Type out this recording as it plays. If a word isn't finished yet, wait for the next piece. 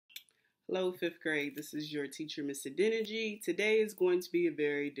Hello, fifth grade. This is your teacher, Miss Adenergy. Today is going to be a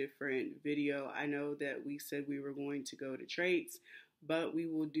very different video. I know that we said we were going to go to traits, but we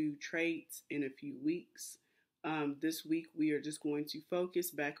will do traits in a few weeks. This week we are just going to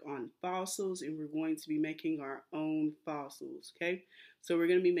focus back on fossils, and we're going to be making our own fossils, okay? So we're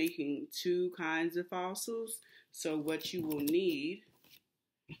going to be making two kinds of fossils. So what you will need,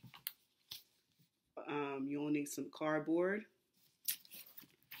 you'll need some cardboard,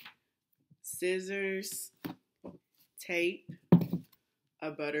 scissors, tape, a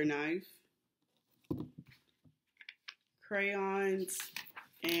butter knife, crayons,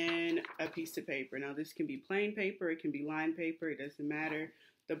 and a piece of paper. Now this can be plain paper, it can be lined paper, it doesn't matter.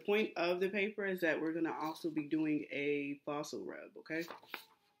 The point of the paper is that we're going to also be doing a fossil rub, okay?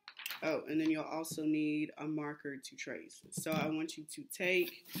 Oh, and then you'll also need a marker to trace. So I want you to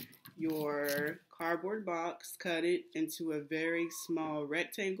take your cardboard box, cut it into a very small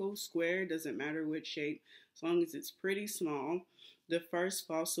rectangle, square, doesn't matter which shape, as long as it's pretty small. The first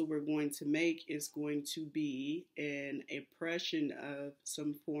fossil we're going to make is going to be an impression of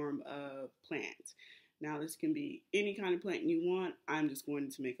some form of plant. Now this can be any kind of plant you want. I'm just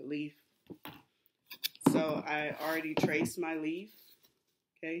going to make a leaf. So I already traced my leaf,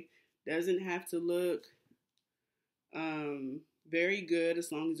 okay? Doesn't have to look very good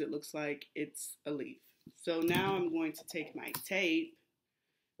as long as it looks like it's a leaf. So now I'm going to take my tape,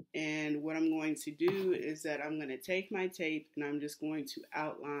 and what I'm going to do is that I'm going to take my tape and I'm just going to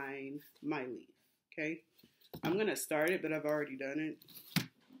outline my leaf, okay? I'm going to start it, but I've already done it.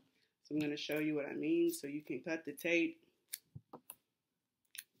 So I'm going to show you what I mean so you can cut the tape.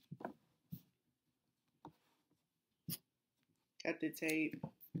 Cut the tape.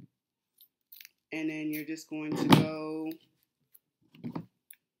 And then you're just going to go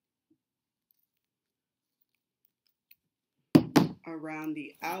around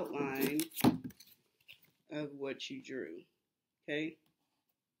the outline of what you drew, okay?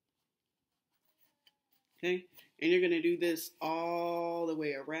 Okay, and you're going to do this all the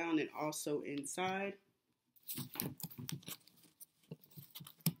way around and also inside.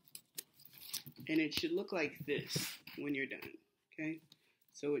 And it should look like this when you're done, okay?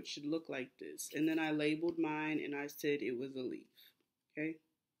 So it should look like this. And then I labeled mine and I said it was a leaf. Okay?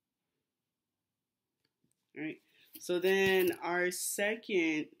 All right. So then our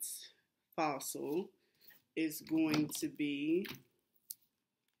second fossil is going to be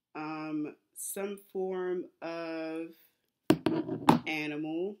some form of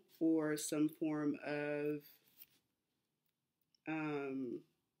animal or some form of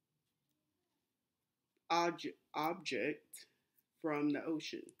object from the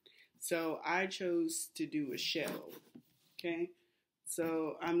ocean. So I chose to do a shell, okay?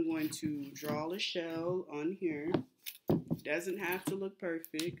 So I'm going to draw a shell on here. Doesn't have to look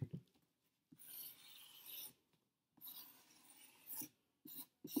perfect.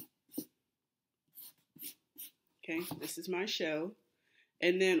 Okay, this is my shell.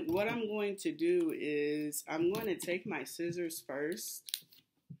 And then what I'm going to do is I'm going to take my scissors first.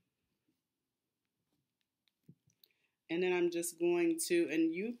 And then I'm just going to,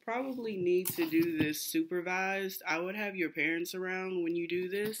 and you probably need to do this supervised. I would have your parents around when you do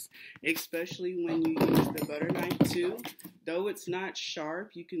this, especially when you use the butter knife too. Though it's not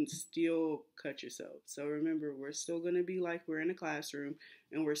sharp, you can still cut yourself. So remember, we're still going to be like we're in a classroom,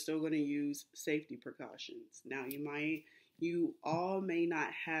 and we're still going to use safety precautions. Now, you all may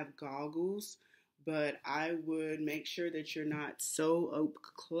not have goggles, but I would make sure that you're not so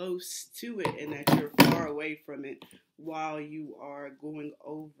close to it and that you're far away from it while you are going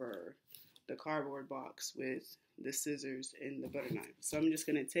over the cardboard box with the scissors and the butter knife. So I'm just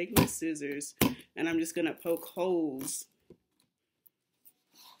going to take my scissors and I'm just going to poke holes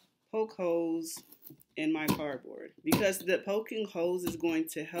in my cardboard, because the poking holes is going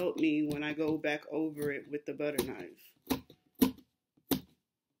to help me when I go back over it with the butter knife.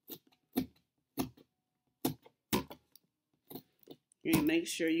 You make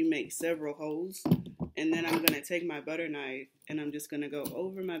sure you make several holes, and then I'm going to take my butter knife and I'm just going to go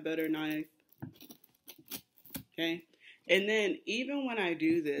over my butter knife, okay? And then even when I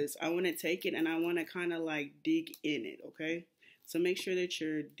do this, I want to take it and I want to kind of like dig in it, okay? So make sure that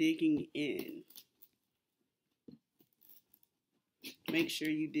you're digging in. Make sure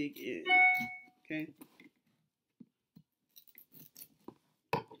you dig in, okay?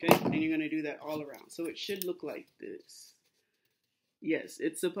 Okay, and you're going to do that all around. So it should look like this. Yes,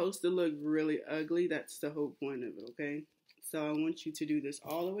 it's supposed to look really ugly. That's the whole point of it, okay? So I want you to do this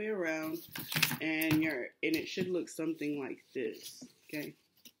all the way around, and it should look something like this, okay?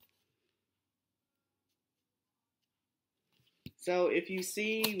 So if you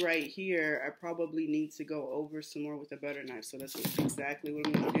see right here, I probably need to go over some more with a butter knife. So that's exactly what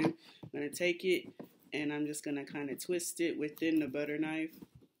I'm going to do. I'm going to take it and I'm just going to kind of twist it within the butter knife.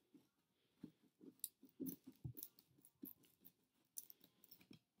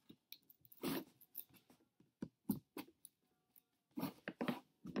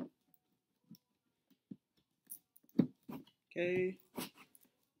 Okay.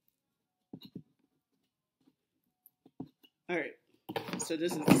 All right. So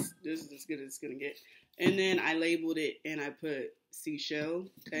this is as good as it's gonna get. And then I labeled it and I put seashell.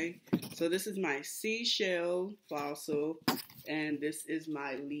 Okay. So this is my seashell fossil and this is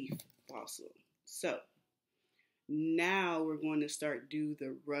my leaf fossil. So now we're going to start do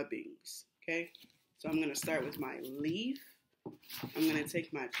the rubbings. Okay. So I'm gonna start with my leaf. I'm gonna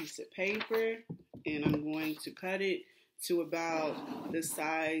take my piece of paper and I'm going to cut it to about the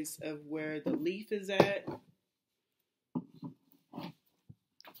size of where the leaf is at.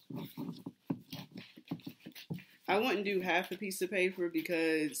 I wouldn't do half a piece of paper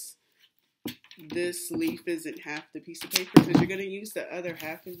because this leaf isn't half the piece of paper, because you're going to use the other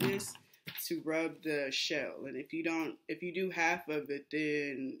half of this to rub the shell. And if you do half of it,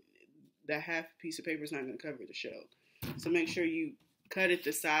 then the half piece of paper is not going to cover the shell. So make sure you cut it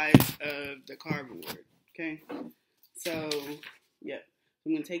the size of the cardboard. Okay. So, yep.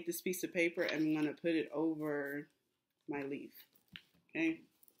 I'm going to take this piece of paper and I'm going to put it over my leaf. Okay.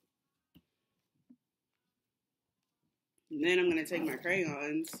 And then I'm going to take my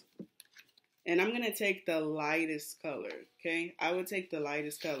crayons and I'm going to take the lightest color, okay? I would take the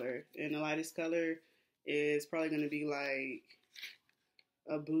lightest color, and the lightest color is probably going to be like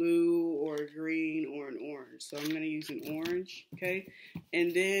a blue or a green or an orange. So I'm going to use an orange, okay?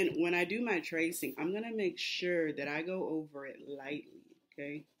 And then when I do my tracing, I'm going to make sure that I go over it lightly,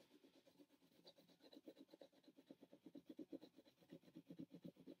 okay?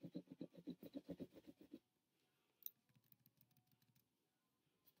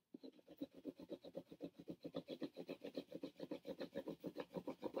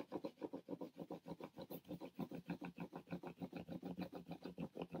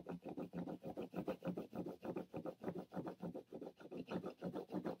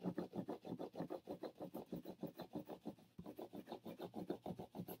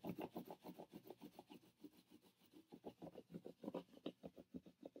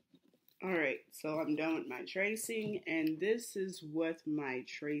 Alright, so I'm done with my tracing, and this is what my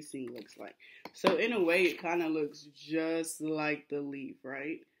tracing looks like. So in a way, it kind of looks just like the leaf,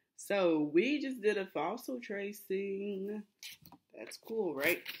 right? So we just did a fossil tracing. That's cool,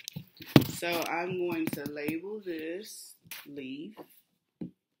 right? So I'm going to label this leaf.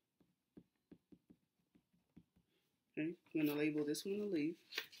 Okay, I'm going to label this one a leaf.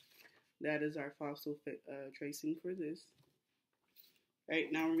 That is our fossil tracing for this. All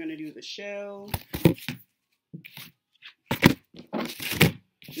right, now we're going to do the shell. I'm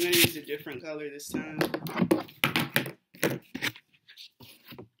going to use a different color this time.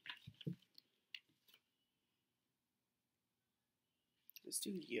 Let's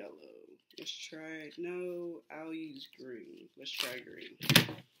do yellow. Let's try, no, I'll use green. Let's try green.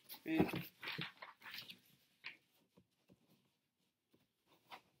 Okay.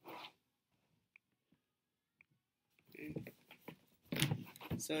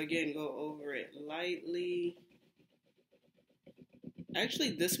 So again, go over it lightly.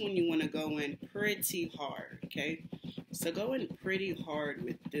 Actually, this one you want to go in pretty hard, okay? So go in pretty hard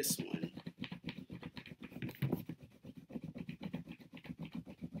with this one.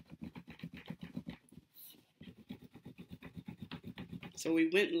 So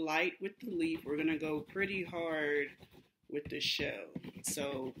we went light with the leaf. We're going to go pretty hard with the shell.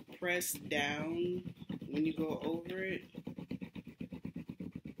 So press down when you go over it.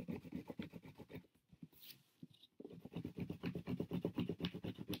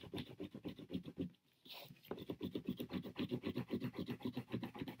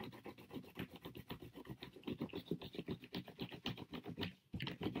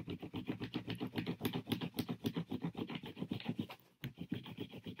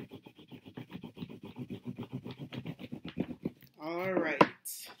 All right,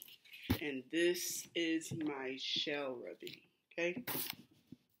 and this is my shell rubbing, okay?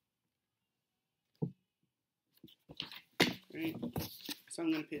 Right, so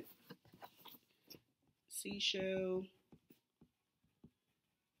I'm gonna put seashell.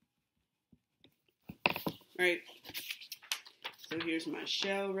 All right, so here's my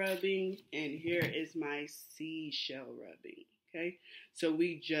shell rubbing, and here is my seashell rubbing. Okay, so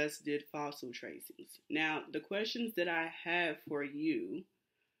we just did fossil tracings. Now, the questions that I have for you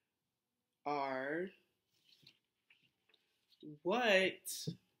are, what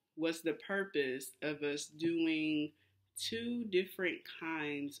was the purpose of us doing two different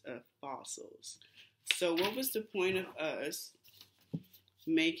kinds of fossils? So what was the point of us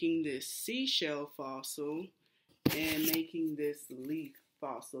making this seashell fossil and making this leaf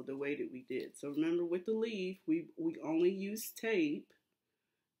fossil the way that we did? So remember, with the leaf, we only used tape,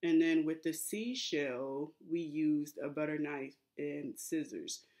 and then with the seashell, we used a butter knife and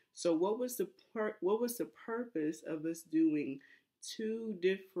scissors. So what was the purpose of us doing two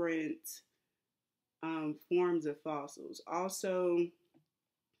different forms of fossils? Also,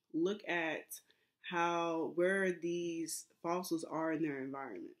 look at where these fossils are in their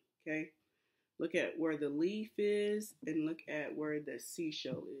environment. Okay, look at where the leaf is and look at where the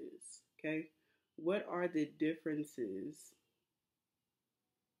seashell is. Okay, what are the differences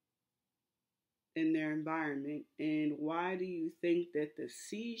in their environment, and why do you think that the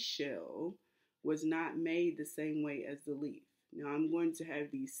seashell was not made the same way as the leaf? Now I'm going to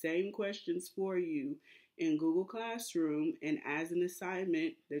have these same questions for you in Google Classroom and as an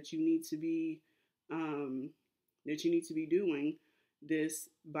assignment that you need to be doing this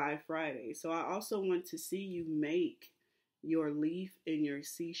by Friday. So I also want to see you make your leaf and your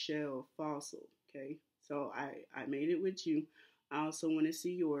seashell fossil. Okay, so I made it with you. I also want to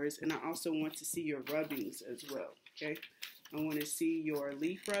see yours, and I also want to see your rubbings as well. Okay, I want to see your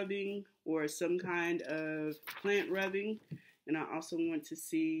leaf rubbing or some kind of plant rubbing, and I also want to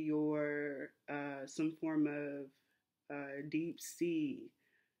see your some form of deep sea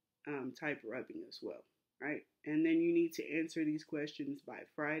type rubbing as well. Right, and then you need to answer these questions by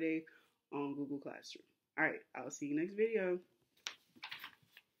Friday on Google Classroom. All right, I'll see you next video.